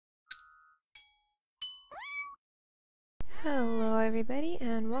Hello everybody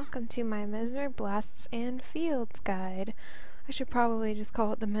and welcome to my Mesmer Blasts and Fields guide. I should probably just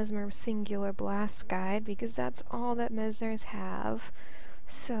call it the Mesmer Singular Blast Guide because that's all that Mesmers have.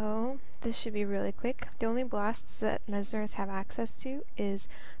 So this should be really quick. The only blasts that Mesmers have access to is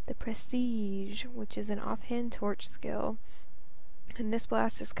the Prestige, which is an offhand torch skill. And this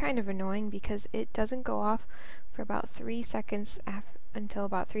blast is kind of annoying because it doesn't go off for about 3 seconds until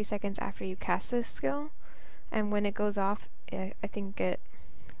about 3 seconds after you cast this skill. And when it goes off, I think it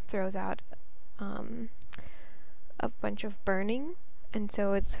throws out a bunch of burning, and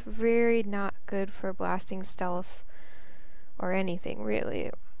so it's very not good for blasting stealth or anything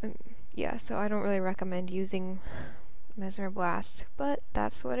really. Yeah, so I don't really recommend using Mesmer Blast, but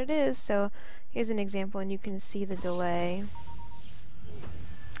that's what it is. So here's an example, and you can see the delay.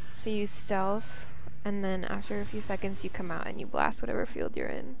 So you stealth, and then after a few seconds you come out and you blast whatever field you're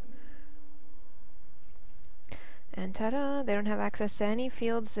in. And ta-da! They don't have access to any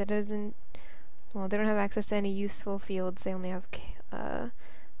fields that isn't... Well, they don't have access to any useful fields. They only have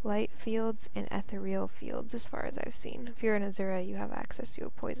light fields and ethereal fields, as far as I've seen. If you're in Azura, you have access to a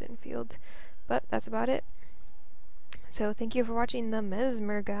poison field. But that's about it. So thank you for watching the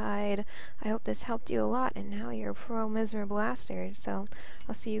Mesmer guide. I hope this helped you a lot, and now you're a pro Mesmer blaster. So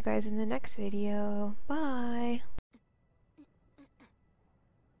I'll see you guys in the next video. Bye!